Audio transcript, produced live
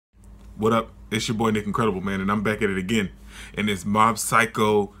What up? It's your boy Nick Incredible, man, and I'm back at it again. And it's Mob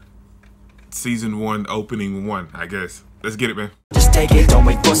Psycho Season 1, Opening 1, I guess. Let's get it, man. Just take it, don't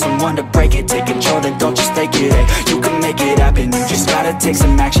wait for someone to break it. Take control and don't just take it, hey. You can make it happen, you just gotta take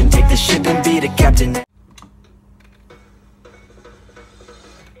some action. Take the ship and be the captain.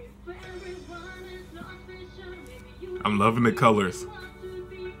 I'm loving the colors.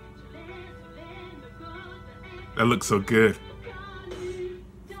 That looks so good.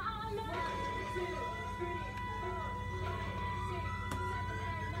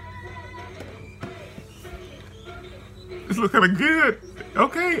 This looks kind of good.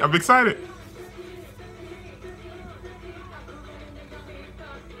 Okay, I'm excited.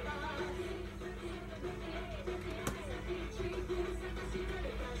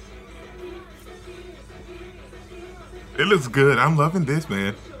 It looks good. I'm loving this,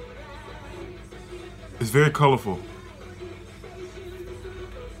 man. It's very colorful.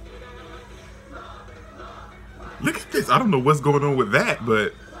 Look at this. I don't know what's going on with that,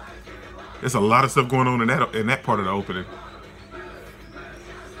 but there's a lot of stuff going on in that part of the opening.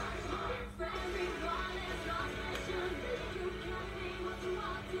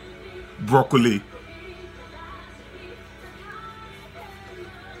 Broccoli.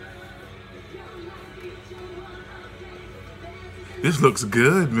 This looks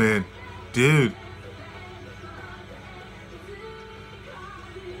good, man. Dude.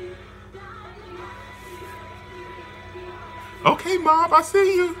 Okay, Mob, I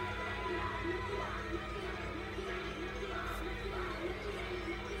see you.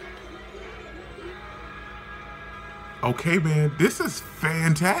 Okay, man, this is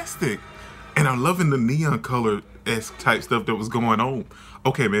fantastic. And I'm loving the neon color-esque type stuff that was going on.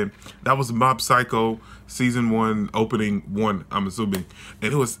 Okay, man, that was Mob Psycho Season 1, Opening 1, I'm assuming.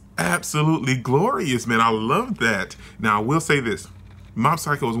 And it was absolutely glorious, man. I love that. Now, I will say this. Mob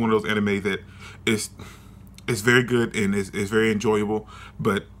Psycho is one of those anime that is very good and is very enjoyable.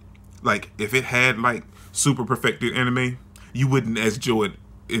 But, like, if it had, like, super perfected anime, you wouldn't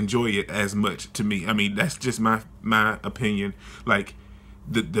enjoy it as much to me. I mean, that's just my opinion. Like,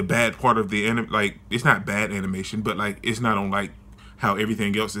 the bad part of the anime, like, it's not bad animation, but like it's not on like how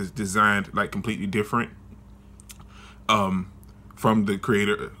everything else is designed, like completely different from the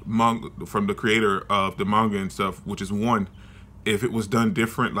creator of the manga and stuff, which is One. If it was done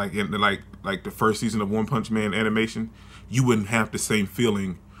different, like in like the first season of One Punch Man animation, you wouldn't have the same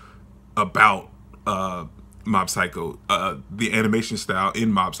feeling about Mob Psycho. The animation style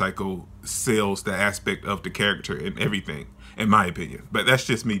in Mob Psycho sells the aspect of the character and everything, in my opinion. But that's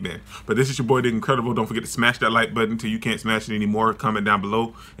just me, man. But this is your boy Nick Incredible. Don't forget to smash that like button till you can't smash it anymore. Comment down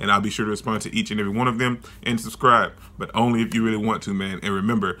below, and I'll be sure to respond to each and every one of them. And subscribe, but only if you really want to, man. And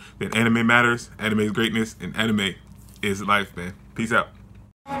remember that anime matters, anime is greatness, and anime is life, man. Peace out.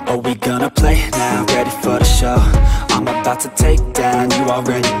 Are we gonna play now? Ready for the show? I'm about to take down, you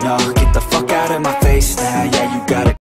already know. Get the fuck out of my face now, yeah, you gotta